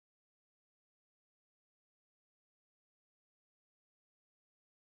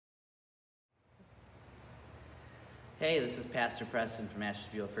Hey, this is Pastor Preston from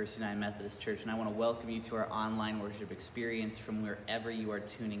Ashtabula First United Methodist Church, and I want to welcome you to our online worship experience from wherever you are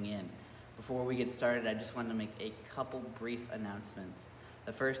tuning in. Before we get started, I just wanted to make a couple brief announcements.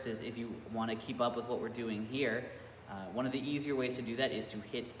 The first is, if you want to keep up with what we're doing here, one of the easier ways to do that is to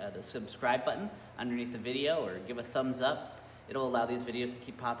hit the subscribe button underneath the video or give a thumbs up. It'll allow these videos to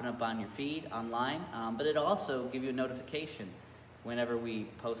keep popping up on your feed online, but it'll also give you a notification whenever we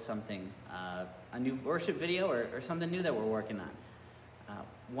post something, a new worship video or something new that we're working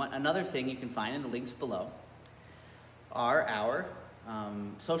on. Another thing you can find in the links below are our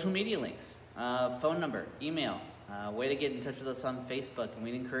social media links, phone number, email, way to get in touch with us on Facebook, and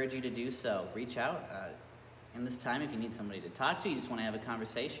we'd encourage you to do so. Reach out in this time if you need somebody to talk to, you just want to have a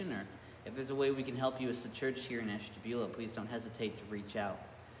conversation, or if there's a way we can help you as the church here in Ashtabula, please don't hesitate to reach out.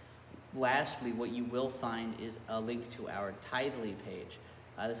 Lastly, what you will find is a link to our Tithely page.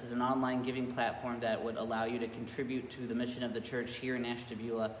 This is an online giving platform that would allow you to contribute to the mission of the church here in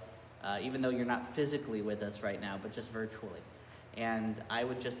Ashtabula, even though you're not physically with us right now, but just virtually. And I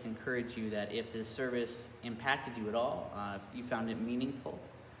would just encourage you that if this service impacted you at all, if you found it meaningful,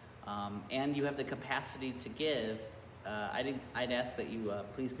 and you have the capacity to give, I'd ask that you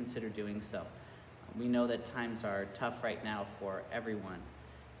please consider doing so. We know that times are tough right now for everyone.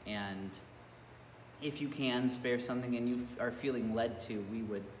 And if you can spare something and you are feeling led to, we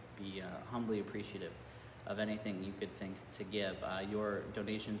would be humbly appreciative of anything you could think to give. Your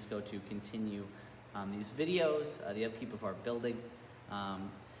donations go to continue these videos, the upkeep of our building,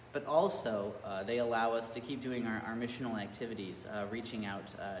 but also they allow us to keep doing our missional activities, reaching out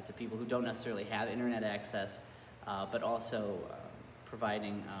to people who don't necessarily have internet access, but also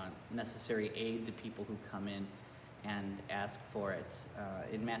providing necessary aid to people who come in and ask for it.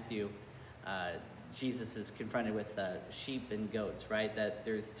 In Matthew, Jesus is confronted with sheep and goats, right? That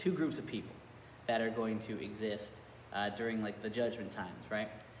there's two groups of people that are going to exist during like the judgment times, right?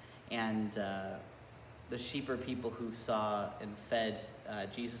 And the sheep are people who saw and fed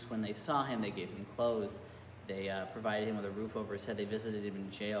Jesus when they saw him. They gave him clothes. They provided him with a roof over his head. They visited him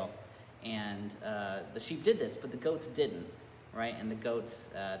in jail. And the sheep did this, but the goats didn't, right? And the goats,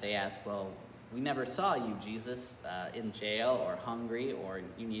 they asked, well, we never saw you, Jesus, in jail or hungry, or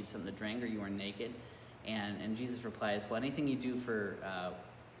you need something to drink, or you were naked. And Jesus replies, well, anything you do for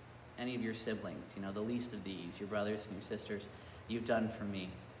any of your siblings, you know, the least of these, your brothers and your sisters, you've done for me.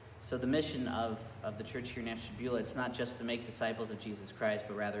 So the mission of the church here in Ashtabula, it's not just to make disciples of Jesus Christ,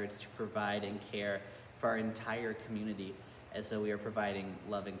 but rather it's to provide and care for our entire community, as though we are providing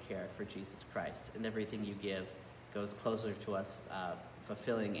love and care for Jesus Christ. And everything you give goes closer to us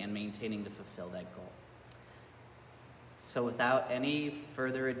fulfilling and maintaining to fulfill that goal. So without any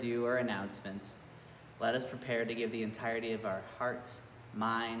further ado or announcements, let us prepare to give the entirety of our hearts,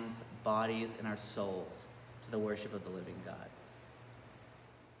 minds, bodies, and our souls to the worship of the living God.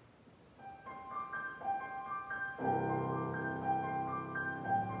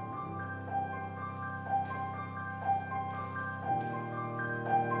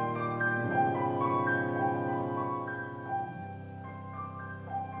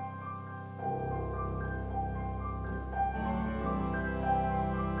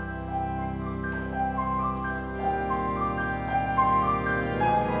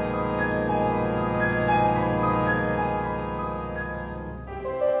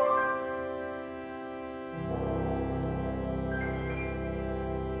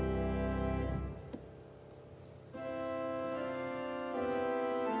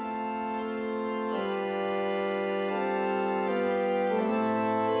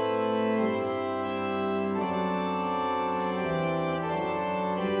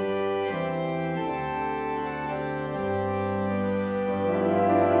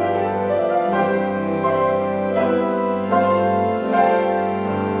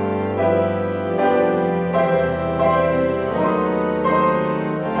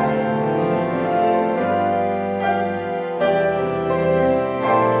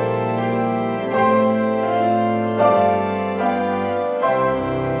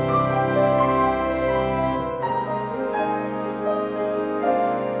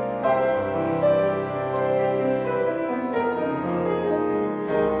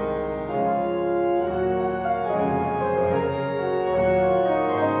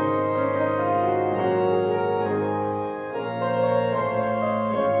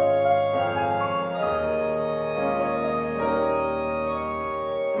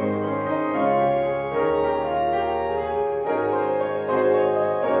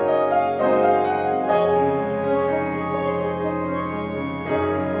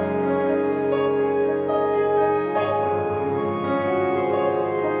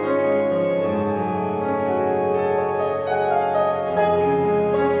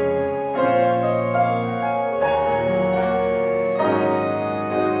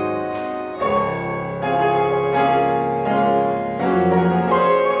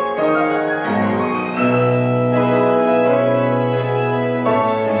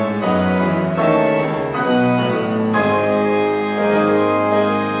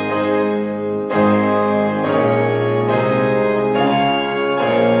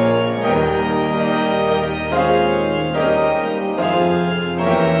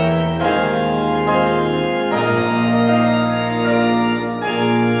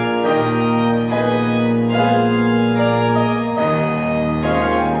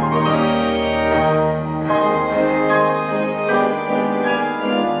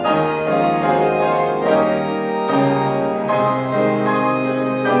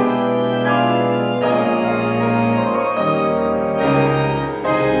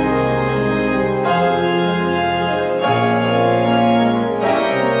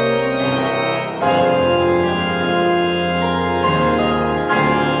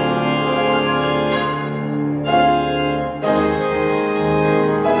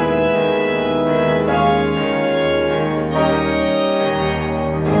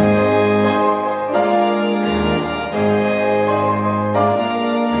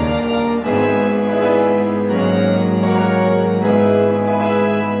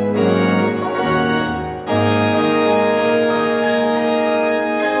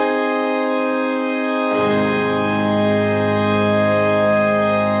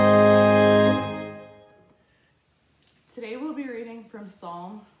 from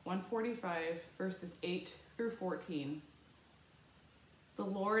Psalm 145, verses 8 through 14. The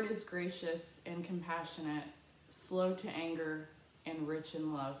Lord is gracious and compassionate, slow to anger, and rich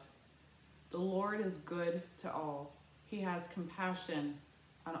in love. The Lord is good to all. He has compassion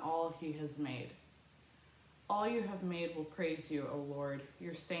on all he has made. All you have made will praise you, O Lord.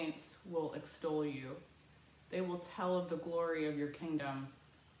 Your saints will extol you. They will tell of the glory of your kingdom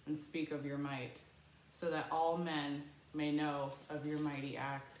and speak of your might, so that all men may know of your mighty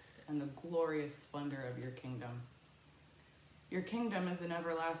acts and the glorious splendor of your kingdom. Your kingdom is an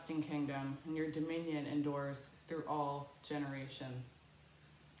everlasting kingdom, and your dominion endures through all generations.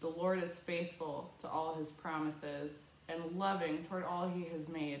 The Lord is faithful to all his promises and loving toward all he has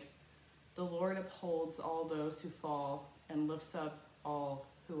made. The Lord upholds all those who fall and lifts up all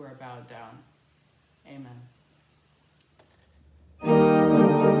who are bowed down. Amen.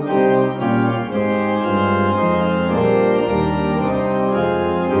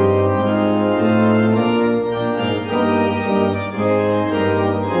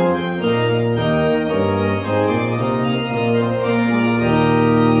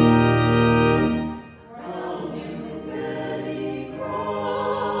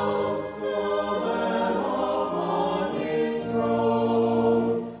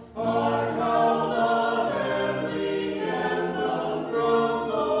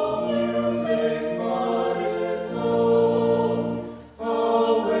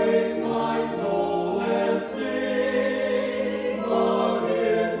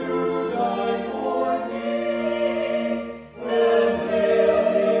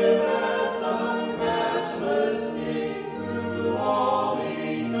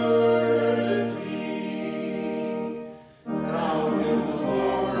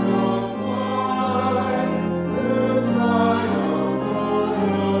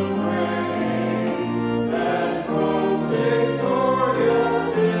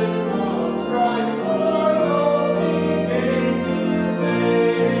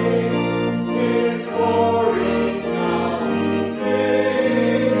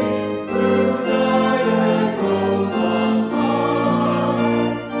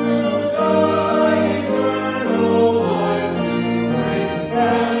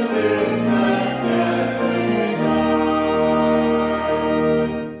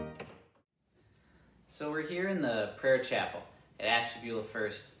 Chapel at Ashtabula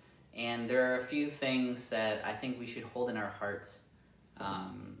First, and there are a few things that I think we should hold in our hearts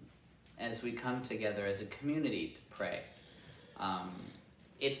as we come together as a community to pray.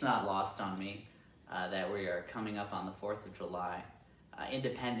 It's not lost on me that we are coming up on the 4th of July,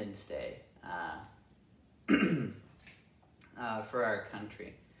 Independence Day, for our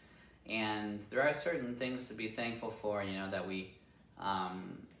country. And there are certain things to be thankful for,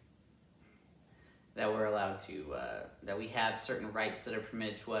 that we're allowed to, that we have certain rights that are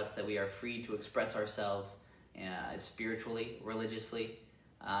permitted to us, that we are free to express ourselves spiritually, religiously,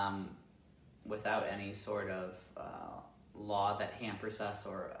 without any sort of law that hampers us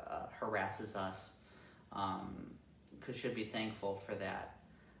or harasses us. Should be thankful for that.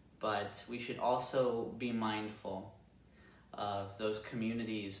 But we should also be mindful of those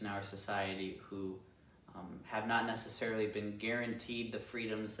communities in our society who have not necessarily been guaranteed the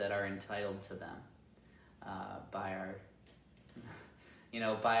freedoms that are entitled to them. By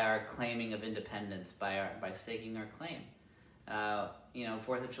our claiming of independence, by staking our claim.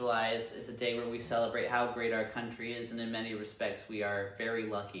 4th of July is a day where we celebrate how great our country is, and in many respects we are very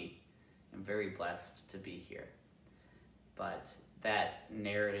lucky and very blessed to be here. But that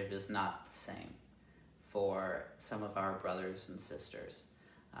narrative is not the same for some of our brothers and sisters.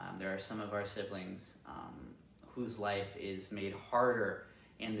 There are some of our siblings whose life is made harder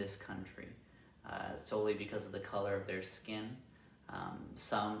in this country. Solely because of the color of their skin,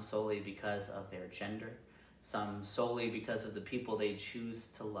 some solely because of their gender, some solely because of the people they choose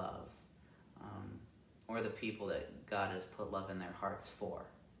to love, or the people that God has put love in their hearts for.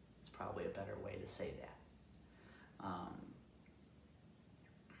 It's probably a better way to say that.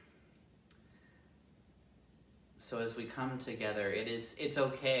 So as we come together, it's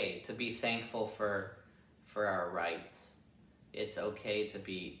okay to be thankful for our rights. It's okay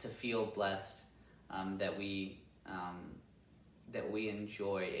to feel blessed. That we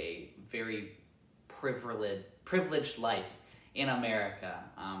enjoy a very privileged life in America.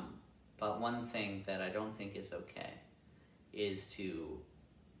 But one thing that I don't think is okay is to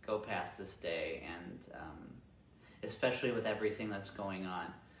go past this day, and especially with everything that's going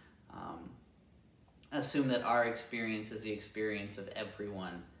on, assume that our experience is the experience of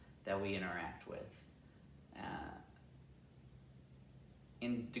everyone that we interact with.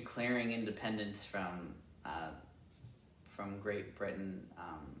 In declaring independence from from Great Britain,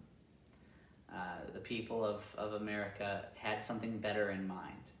 the people of America had something better in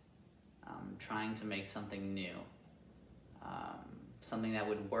mind, trying to make something new, something that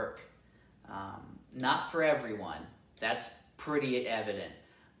would work. Not for everyone, that's pretty evident,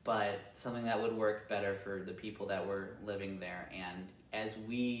 but something that would work better for the people that were living there. And as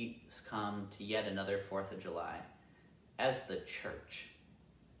we come to yet another 4th of July, as the church,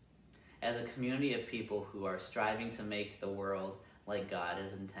 as a community of people who are striving to make the world like God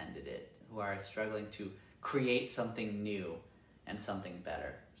has intended it, who are struggling to create something new and something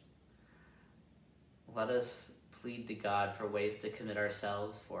better, let us plead to God for ways to commit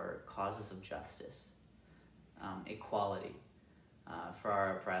ourselves for causes of justice, equality, for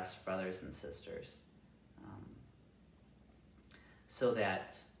our oppressed brothers and sisters, so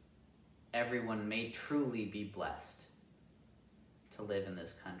that everyone may truly be blessed to live in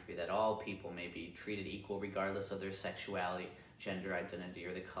this country, that all people may be treated equal regardless of their sexuality, gender identity,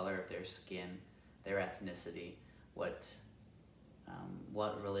 or the color of their skin, their ethnicity, what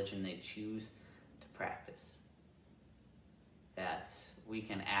religion they choose to practice. That we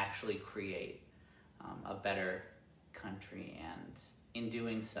can actually create a better country, and in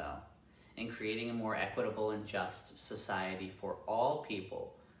doing so, in creating a more equitable and just society for all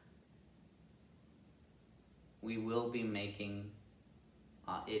people, we will be making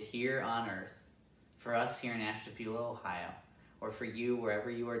it here on earth, for us here in Ashtabula, Ohio, or for you wherever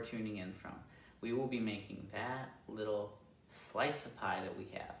you are tuning in from. We will be making that little slice of pie that we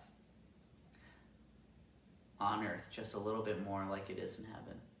have on earth just a little bit more like it is in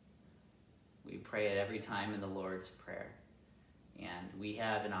heaven. We pray it every time in the Lord's Prayer, and we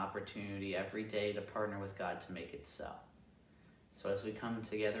have an opportunity every day to partner with God to make it so. So as we come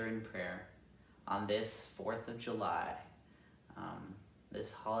together in prayer on this 4th of July,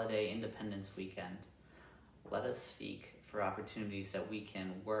 this holiday Independence weekend, let us seek for opportunities that we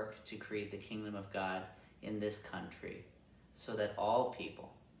can work to create the kingdom of God in this country, so that all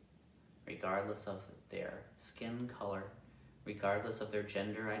people, regardless of their skin color, regardless of their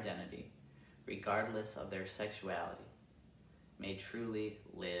gender identity, regardless of their sexuality, may truly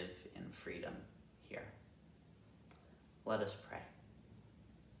live in freedom here. Let us pray.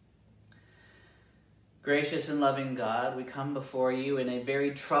 Gracious and loving God, we come before you in a very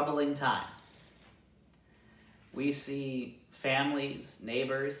troubling time. We see families,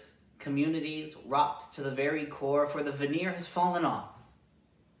 neighbors, communities rocked to the very core, for the veneer has fallen off.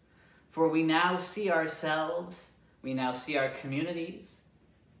 For we now see ourselves, we now see our communities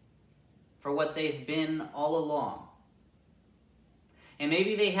for what they've been all along. And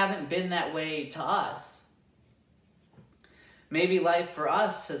maybe they haven't been that way to us. Maybe life for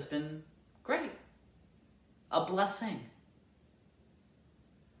us has been great, a blessing.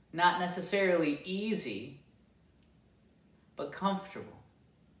 Not necessarily easy, but comfortable.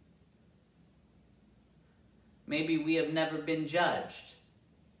 Maybe we have never been judged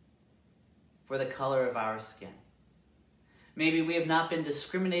for the color of our skin. Maybe we have not been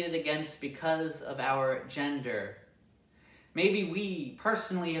discriminated against because of our gender. Maybe we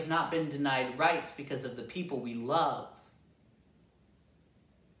personally have not been denied rights because of the people we love.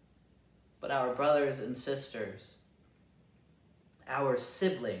 But our brothers and sisters, our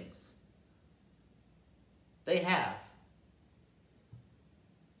siblings, they have.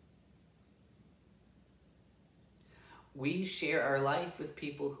 We share our life with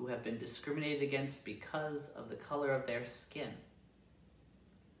people who have been discriminated against because of the color of their skin.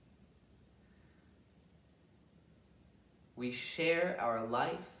 We share our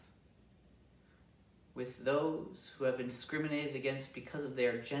life with those who have been discriminated against because of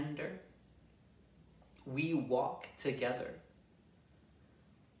their gender. We walk together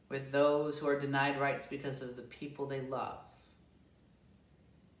with those who are denied rights because of the people they love.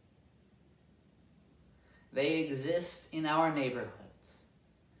 They exist in our neighborhoods.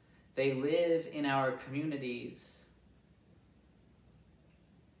 They live in our communities.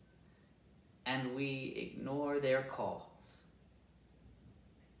 And we ignore their calls.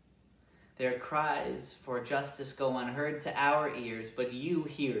 Their cries for justice go unheard to our ears, but you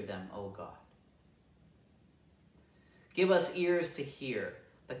hear them, O God. Give us ears to hear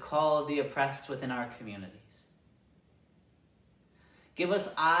the call of the oppressed within our communities. Give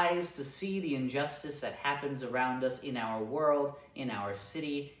us eyes to see the injustice that happens around us in our world, in our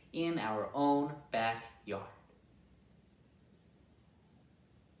city, in our own backyard.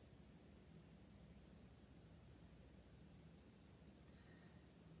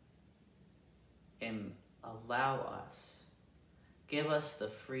 And allow us, give us the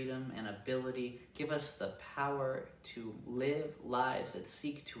freedom and ability, give us the power to live lives that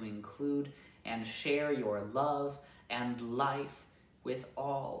seek to include and share your love and life with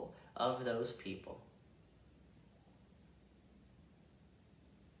all of those people.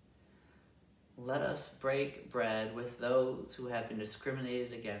 Let us break bread with those who have been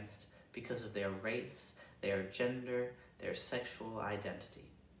discriminated against because of their race, their gender, their sexual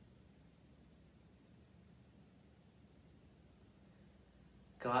identity.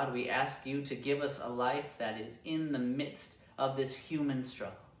 God, we ask you to give us a life that is in the midst of this human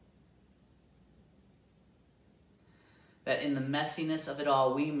struggle. That in the messiness of it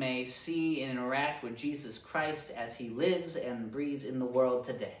all, we may see and interact with Jesus Christ as he lives and breathes in the world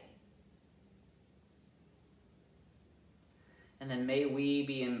today. And then may we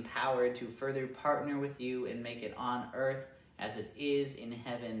be empowered to further partner with you and make it on earth as it is in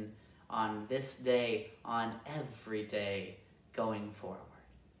heaven, on this day, on every day going forward.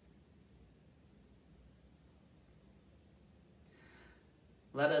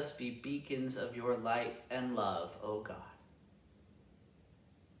 Let us be beacons of your light and love, O God.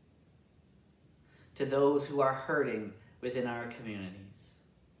 To those who are hurting within our communities,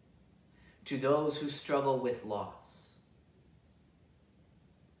 to those who struggle with loss,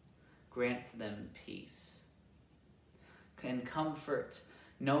 grant them peace and comfort,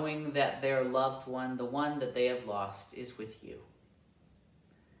 knowing that their loved one, the one that they have lost, is with you.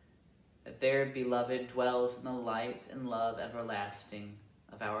 That their beloved dwells in the light and love everlasting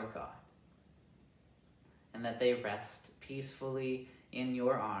of our God. And that they rest peacefully in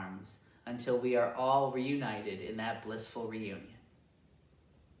your arms until we are all reunited in that blissful reunion.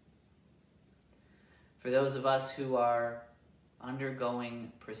 For those of us who are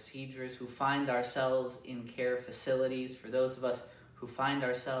undergoing procedures, who find ourselves in care facilities, for those of us who find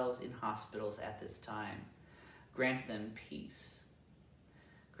ourselves in hospitals at this time, grant them peace,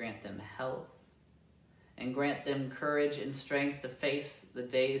 grant them health, and grant them courage and strength to face the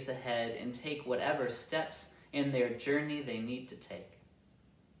days ahead and take whatever steps in their journey they need to take.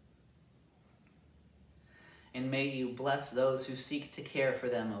 And may you bless those who seek to care for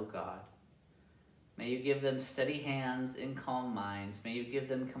them, O God. May you give them steady hands and calm minds. May you give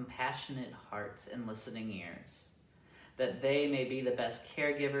them compassionate hearts and listening ears, that they may be the best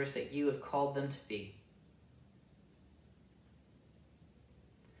caregivers that you have called them to be.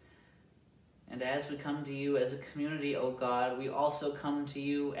 And as we come to you as a community, O God, we also come to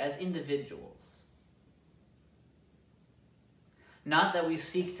you as individuals. Not that we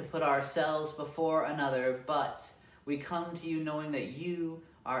seek to put ourselves before another, but we come to you knowing that you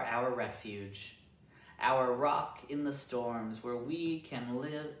are our refuge, our rock in the storms where we can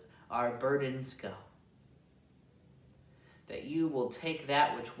live our burdens go. That you will take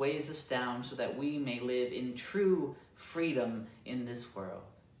that which weighs us down so that we may live in true freedom in this world.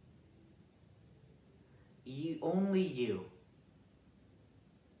 Only you,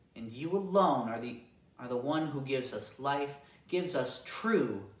 and you alone are the one who gives us life, gives us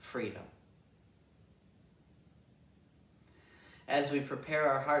true freedom. As we prepare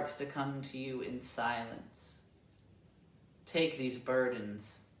our hearts to come to you in silence, take these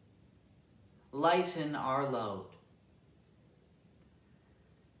burdens, lighten our load,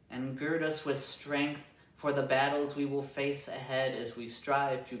 and gird us with strength for the battles we will face ahead as we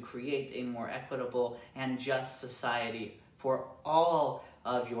strive to create a more equitable and just society for all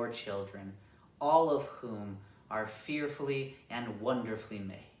of your children, all of whom are fearfully and wonderfully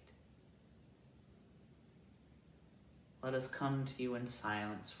made. Let us come to you in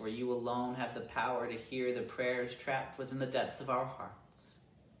silence, for you alone have the power to hear the prayers trapped within the depths of our hearts.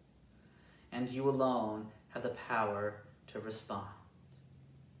 And you alone have the power to respond.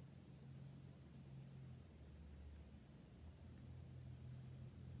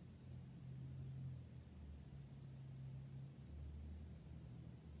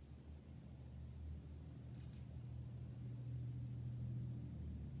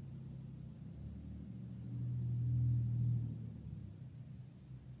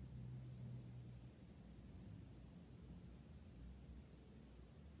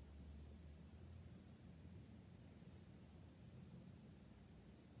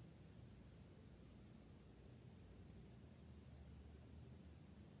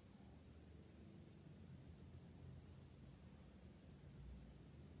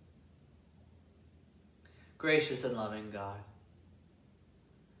 Gracious and loving God,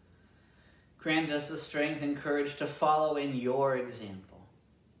 grant us the strength and courage to follow in your example,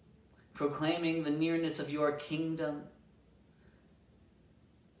 proclaiming the nearness of your kingdom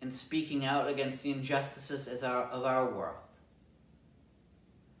and speaking out against the injustices of our world.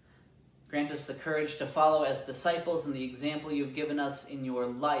 Grant us the courage to follow as disciples in the example you've given us in your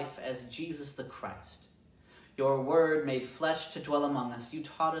life as Jesus the Christ, your word made flesh to dwell among us. You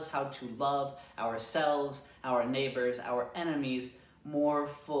taught us how to love ourselves, our neighbors, our enemies more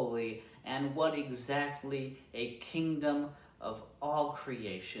fully, and what exactly a kingdom of all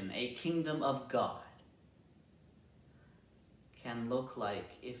creation, a kingdom of God, can look like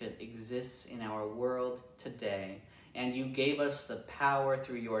if it exists in our world today. And you gave us the power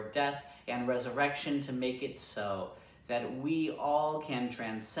through your death and resurrection to make it so, that we all can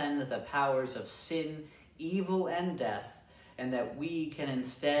transcend the powers of sin, evil, and death, and that we can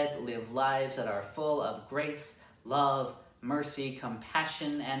instead live lives that are full of grace, love, mercy,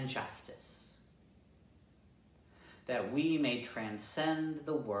 compassion, and justice. That we may transcend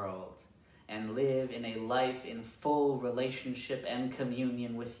the world and live in a life in full relationship and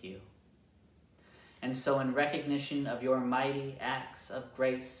communion with you. And so in recognition of your mighty acts of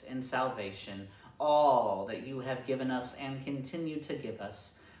grace and salvation, all that you have given us and continue to give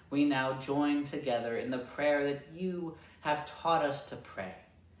us, we now join together in the prayer that you have taught us to pray,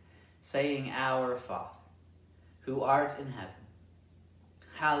 saying, Our Father, who art in heaven,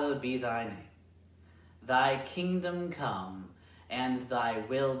 hallowed be thy name. Thy kingdom come, and thy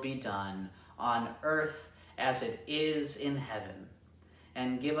will be done, on earth as it is in heaven.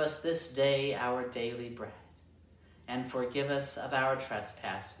 And give us this day our daily bread, and forgive us of our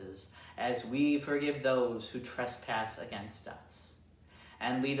trespasses, as we forgive those who trespass against us.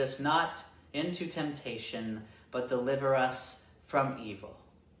 And lead us not into temptation, but deliver us from evil.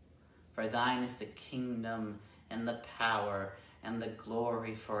 For thine is the kingdom, and the power, and the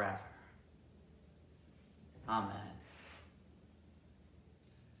glory forever. Amen.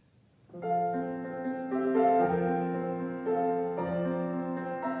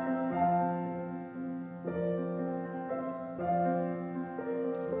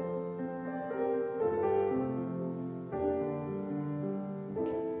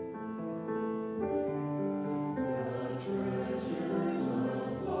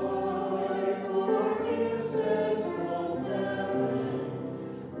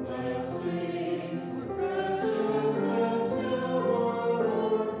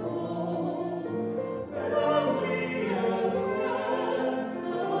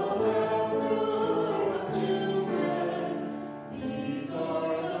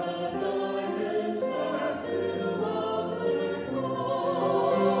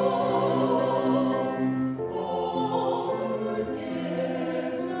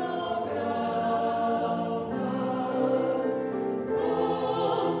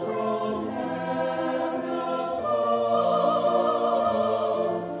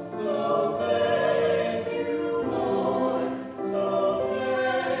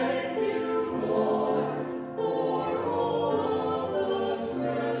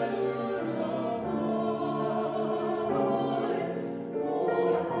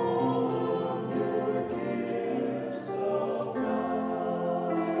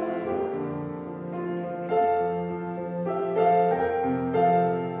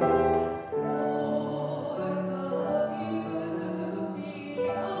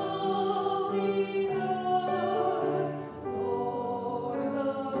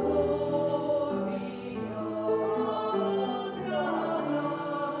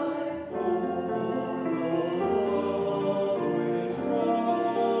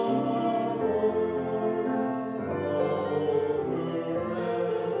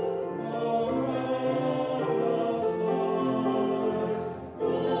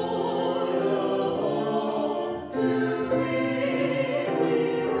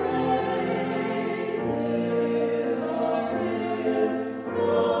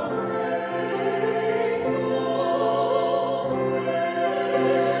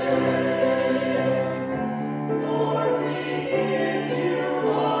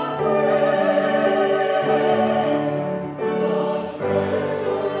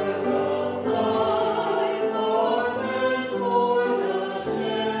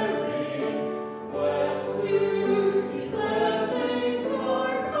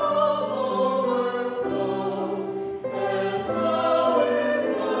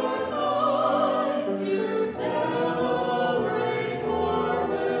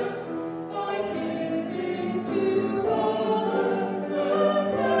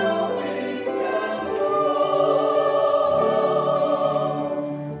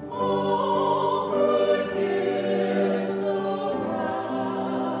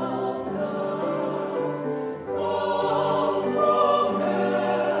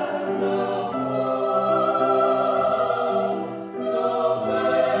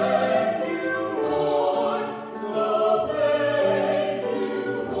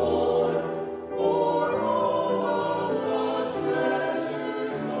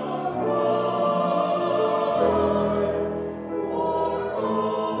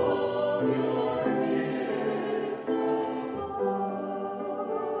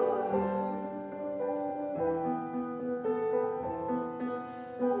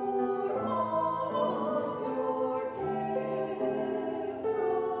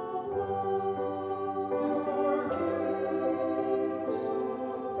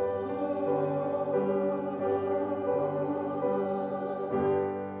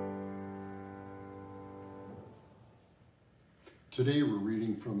 Today we're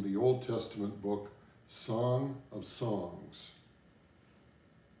reading from the Old Testament book, Song of Songs,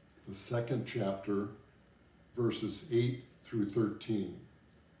 the 2nd chapter, verses 8 through 13.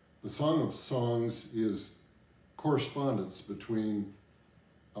 The Song of Songs is correspondence between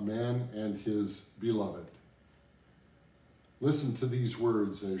a man and his beloved. Listen to these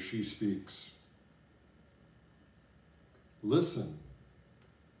words as she speaks. Listen,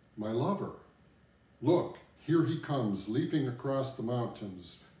 my lover. Look, here he comes, leaping across the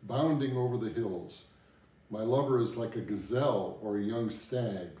mountains, bounding over the hills. My lover is like a gazelle or a young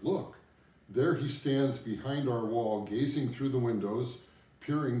stag. Look, there he stands behind our wall, gazing through the windows,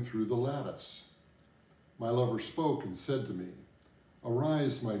 peering through the lattice. My lover spoke and said to me,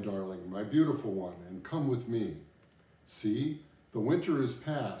 Arise, my darling, my beautiful one, and come with me. See, the winter is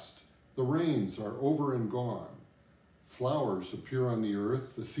past, the rains are over and gone. Flowers appear on the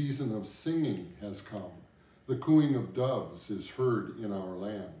earth, the season of singing has come. The cooing of doves is heard in our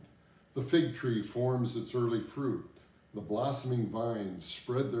land. The fig tree forms its early fruit. The blossoming vines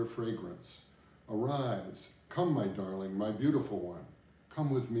spread their fragrance. Arise, come, my darling, my beautiful one. Come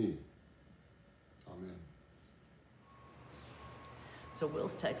with me. Amen. So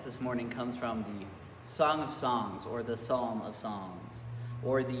Will's text this morning comes from the Song of Songs, or the Psalm of Songs,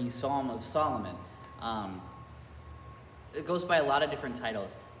 or the Psalm of Solomon. It goes by a lot of different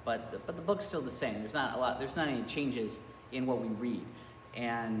titles, but the book's still the same. There's not any changes in what we read.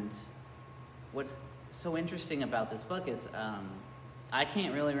 And what's so interesting about this book is I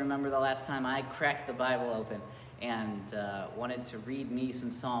can't really remember the last time I cracked the Bible open and wanted to read me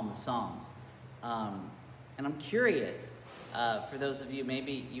some Psalm of Songs. And I'm curious, for those of you,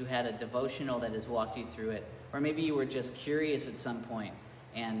 maybe you had a devotional that has walked you through it, or maybe you were just curious at some point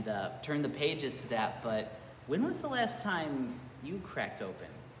and turned the pages to that, but when was the last time you cracked open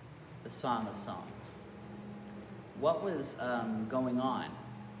the Song of Songs? What was going on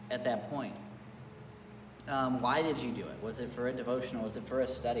at that point? Why did you do it? Was it for a devotional? Was it for a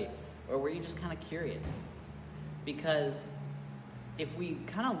study? Or were you just kind of curious? Because if we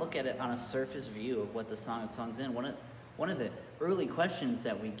kind of look at it on a surface view of what the Song of Songs is, one of the early questions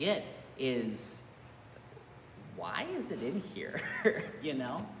that we get is, why is it in here? You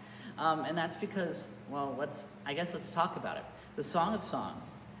know? And that's because, well, let's talk about it. The Song of Songs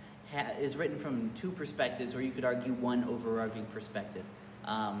is written from two perspectives, or you could argue one overarching perspective.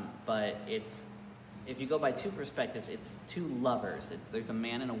 But if you go by two perspectives, it's two lovers. There's a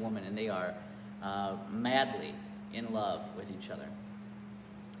man and a woman, and they are madly in love with each other.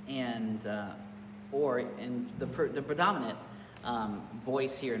 And the predominant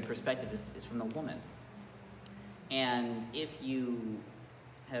voice here and perspective is from the woman. And if you've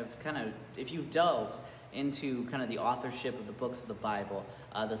delved into kind of the authorship of the books of the Bible,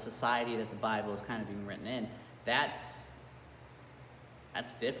 the society that the Bible is kind of being written in, that's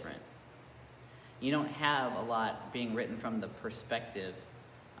different. You don't have a lot being written from the perspective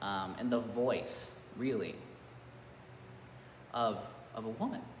and the voice, really, of a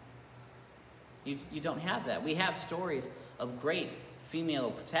woman. You don't have that. We have stories of great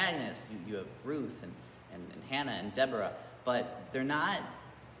female protagonists. You have Ruth and Hannah and Deborah, but they're not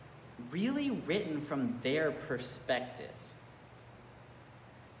really written from their perspective,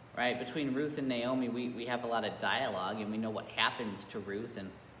 right? Between Ruth and Naomi, we have a lot of dialogue, and we know what happens to Ruth and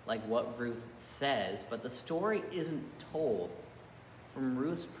like what Ruth says, but the story isn't told from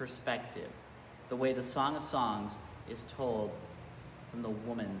Ruth's perspective the way the Song of Songs is told from the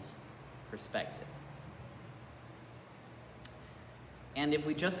woman's perspective. And if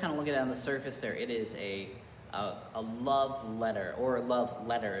we just kind of look at it on the surface there, it is a love letter, or love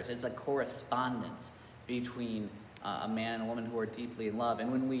letters. It's a correspondence between a man and a woman who are deeply in love.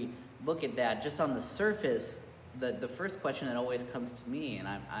 And when we look at that just on the surface, the first question that always comes to me, and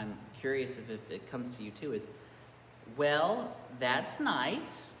I'm curious if it comes to you too, is, well, that's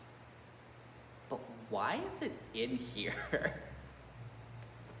nice, but why is it in here?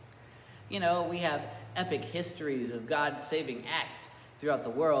 You know, we have epic histories of God saving acts throughout the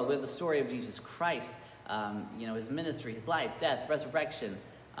world. We have the story of Jesus Christ, his ministry, his life, death, resurrection,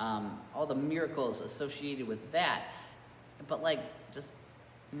 all the miracles associated with that. But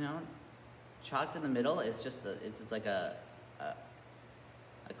chalked in the middle is it's like a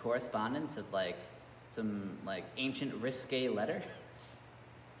correspondence of some ancient risque letters.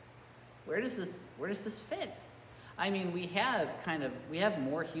 Where does this fit? I mean, we have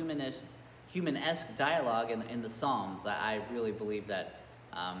more human-esque dialogue in the Psalms. I really believe that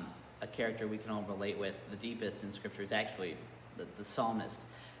a character we can all relate with the deepest in Scripture is actually the psalmist.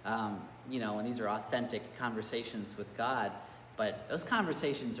 And these are authentic conversations with God, but those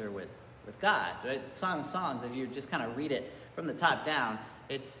conversations are with God. Right? Song of Songs, if you just kind of read it from the top down,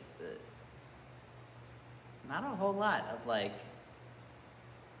 it's not a whole lot of like,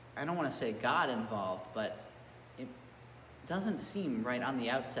 I don't want to say God involved, but it doesn't seem right on the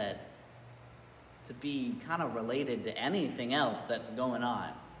outset to be kind of related to anything else that's going on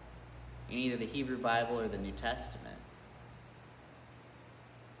in either the Hebrew Bible or the New Testament.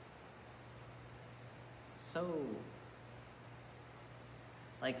 So,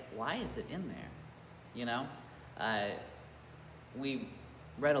 like, why is it in there? You know? We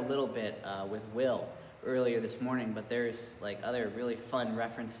read a little bit with Will earlier this morning, but there's like other really fun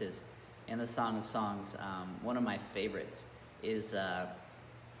references in the Song of Songs. One of my favorites is,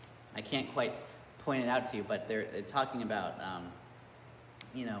 I can't quite point it out to you, but they're talking about,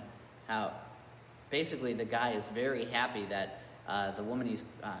 you know, how basically the guy is very happy that the woman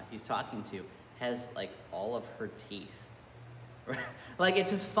he's talking to has like all of her teeth. Like, it's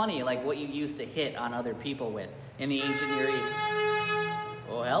just funny, like what you used to hit on other people with in the ancient Near East.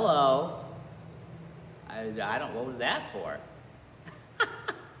 Oh, hello. I don't, what was that for?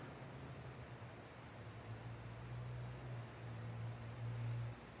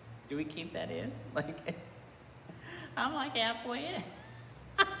 Do we keep that in? Like, I'm like halfway in.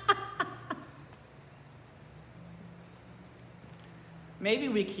 Maybe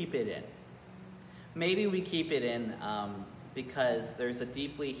we keep it in. Maybe we keep it in because there's a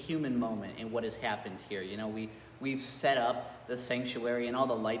deeply human moment in what has happened here. You know, we've set up the sanctuary and all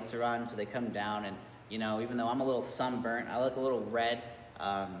the lights are on, so they come down, and you know, even though I'm a little sunburnt, I look a little red,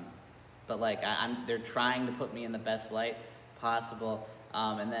 but like they're trying to put me in the best light possible.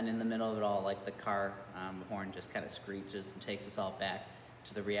 And then in the middle of it all, like the car horn just kind of screeches and takes us all back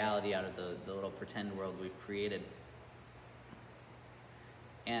to the reality out of the little pretend world we've created.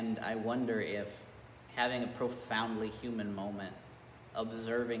 And I wonder if having a profoundly human moment,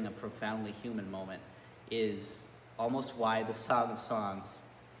 observing a profoundly human moment, is almost why the Song of Songs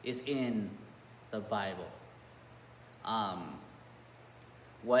is in the Bible.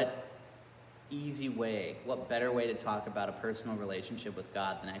 What easy way, what better way to talk about a personal relationship with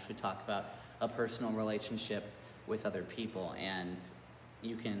God than actually talk about a personal relationship with other people? And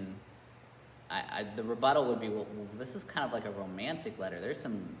you can, the rebuttal would be, well, this is kind of like a romantic letter. There's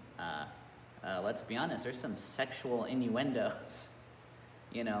some, let's be honest, there's some sexual innuendos.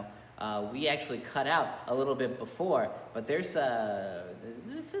 You know, we actually cut out a little bit before, but there's,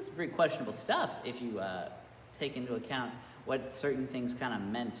 this is pretty questionable stuff if you take into account what certain things kind of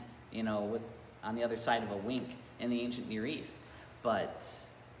meant, you know, with, on the other side of a wink in the ancient Near East. But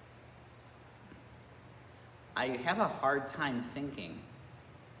I have a hard time thinking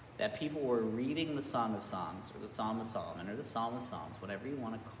that people were reading the Song of Songs, or the Psalm of Solomon, or the Psalm of Psalms, whatever you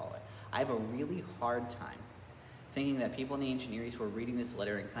want to call it. I have a really hard time thinking that people in the ancient Near East were reading this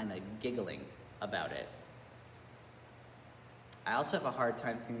letter and kind of giggling about it. I also have a hard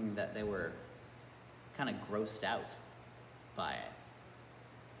time thinking that they were kind of grossed out by it.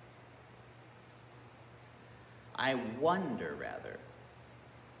 I wonder, rather,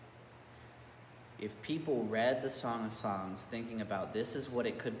 if people read the Song of Songs thinking about this is what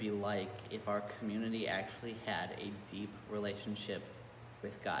it could be like if our community actually had a deep relationship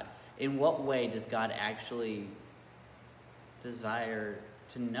with God. In what way does God actually desire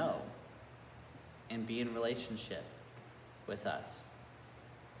to know and be in relationship with us?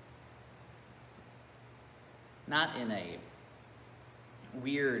 Not in a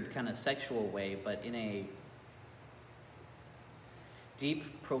weird kind of sexual way, but in a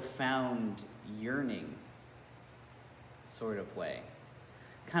deep, profound, yearning sort of way.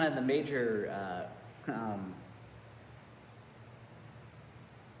 Kind of the major kind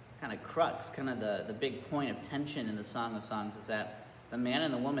of crux, kind of the big point of tension in the Song of Songs is that the man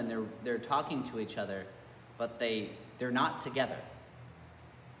and the woman, they're talking to each other, but they're not together.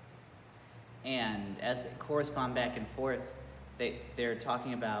 And as they correspond back and forth, they're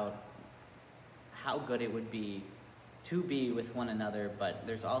talking about how good it would be to be with one another, but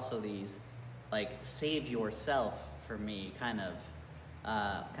there's also these, like, save yourself for me kind of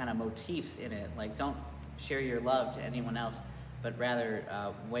motifs in it. Like, don't share your love to anyone else, but rather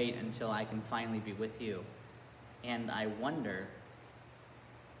wait until I can finally be with you. And I wonder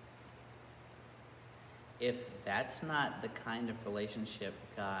if that's not the kind of relationship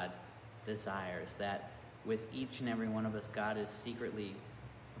God desires, that with each and every one of us, God is secretly,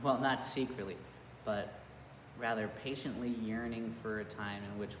 well, not secretly, but rather patiently yearning for a time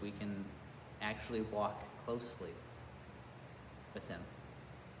in which we can actually walk closely with Him.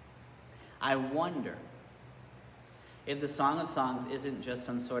 I wonder if the Song of Songs isn't just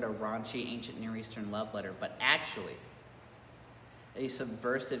some sort of raunchy ancient Near Eastern love letter, but actually a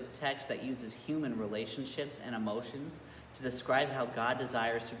subversive text that uses human relationships and emotions to describe how God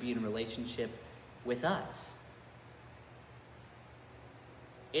desires to be in relationship with us.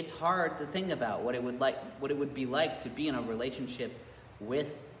 It's hard to think about what it would be like to be in a relationship with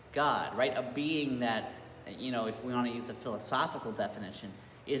God, right? A being that, if we want to use a philosophical definition,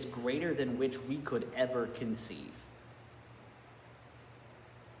 is greater than which we could ever conceive.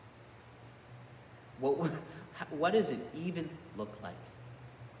 What does it even look like?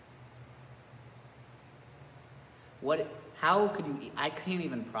 How could you? I can't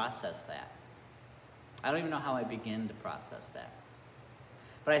even process that. I don't even know how I begin to process that.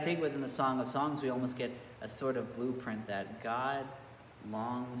 But I think within the Song of Songs, we almost get a sort of blueprint that God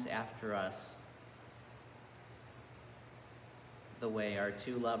longs after us the way our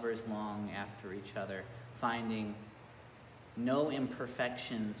two lovers long after each other, finding no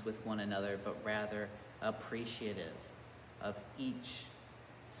imperfections with one another, but rather appreciative of each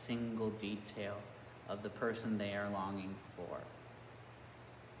single detail of the person they are longing for.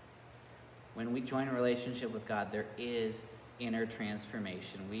 When we join a relationship with God, there is inner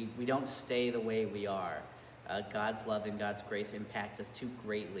transformation. We don't stay the way we are. God's love and God's grace impact us too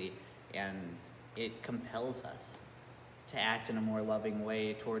greatly, and it compels us to act in a more loving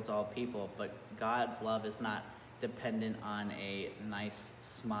way towards all people. But God's love is not dependent on a nice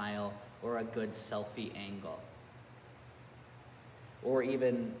smile or a good selfie angle, or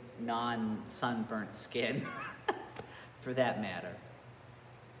even non-sunburnt skin, for that matter.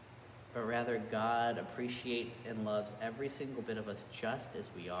 But rather, God appreciates and loves every single bit of us just as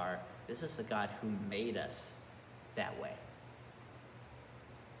we are. This is the God who made us that way.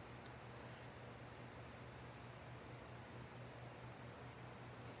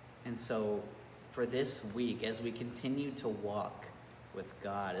 And so, for this week, as we continue to walk with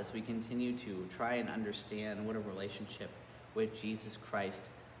God, as we continue to try and understand what a relationship with Jesus Christ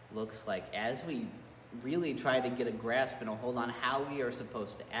looks like, as we really try to get a grasp and a hold on how we are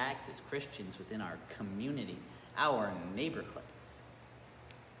supposed to act as Christians within our community, our neighborhoods,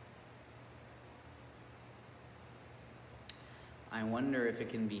 I wonder if it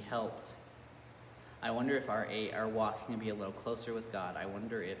can be helped. I wonder if our walk can be a little closer with God. I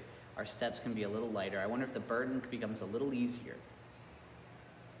wonder if our steps can be a little lighter. I wonder if the burden becomes a little easier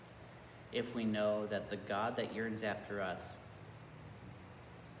if we know that the God that yearns after us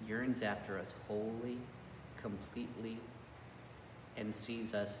wholly, completely, and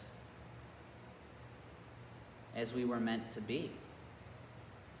sees us as we were meant to be.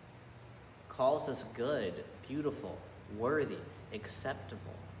 Calls us good, beautiful, worthy,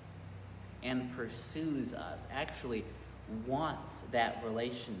 acceptable, and pursues us, actually wants that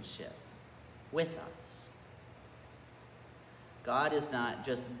relationship with us. God is not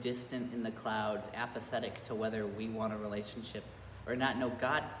just distant in the clouds, apathetic to whether we want a relationship or not. No,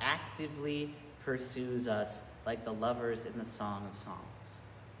 God actively pursues us like the lovers in the Song of Songs.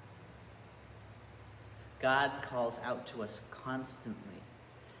 God calls out to us constantly,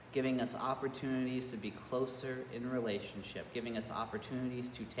 giving us opportunities to be closer in relationship, giving us opportunities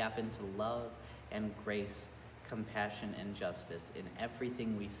to tap into love and grace, compassion and justice in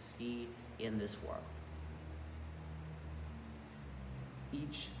everything we see in this world.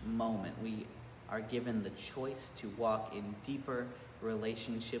 Each moment we are given the choice to walk in deeper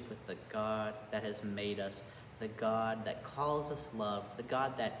relationship with the God that has made us, the God that calls us loved, the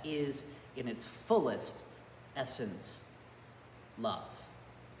God that is, in its fullest essence, love.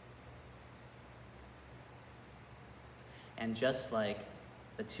 And just like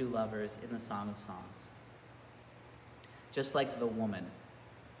the two lovers in the Song of Songs, just like the woman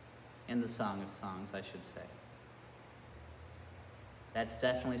in the Song of Songs, I should say, that's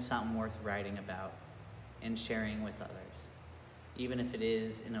definitely something worth writing about and sharing with others, even if it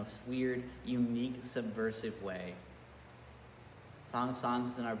is in a weird, unique, subversive way. Song of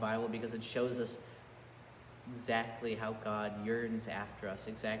Songs is in our Bible because it shows us exactly how God yearns after us,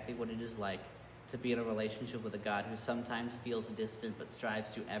 exactly what it is like to be in a relationship with a God who sometimes feels distant but strives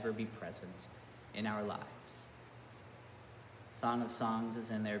to ever be present in our lives. Song of Songs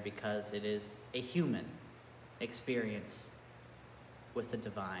is in there because it is a human experience with the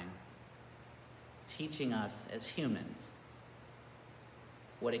divine, teaching us as humans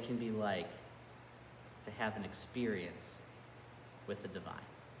what it can be like to have an experience with the divine.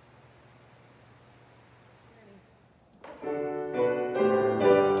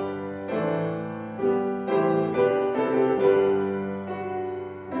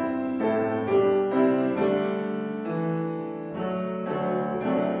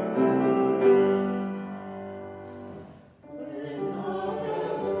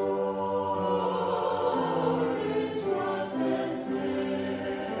 Trust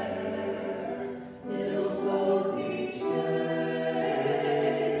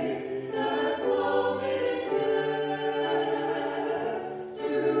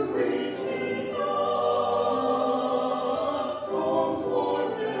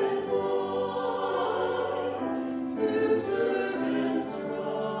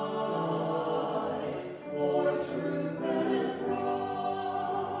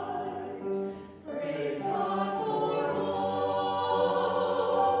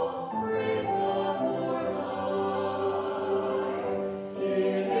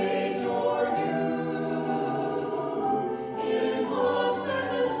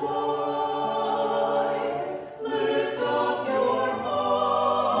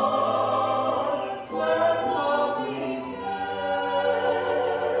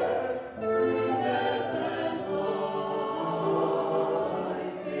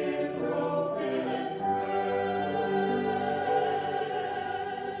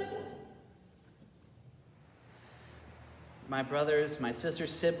my brothers, my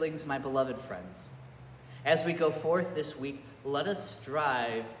sisters, siblings, my beloved friends, as we go forth this week, let us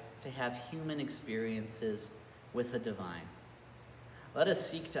strive to have human experiences with the divine. Let us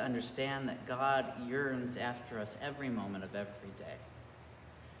seek to understand that God yearns after us every moment of every day.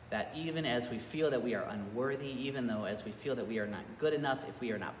 That even as we feel that we are unworthy, even though as we feel that we are not good enough, if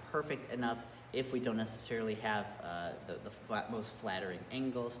we are not perfect enough, if we don't necessarily have the most flattering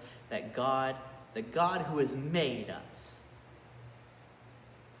angles, that God, the God who has made us,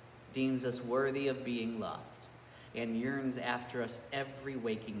 deems us worthy of being loved and yearns after us every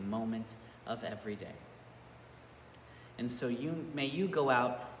waking moment of every day. And so may you go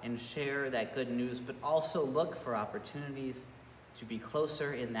out and share that good news, but also look for opportunities to be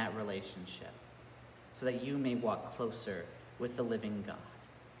closer in that relationship so that you may walk closer with the living God.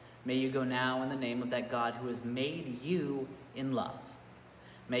 May you go now in the name of that God who has made you in love.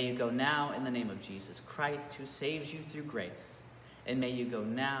 May you go now in the name of Jesus Christ who saves you through grace. And may you go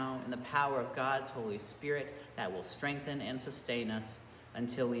now in the power of God's Holy Spirit that will strengthen and sustain us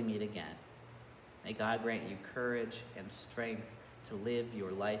until we meet again. May God grant you courage and strength to live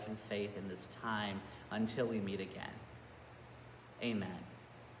your life in faith in this time until we meet again. Amen.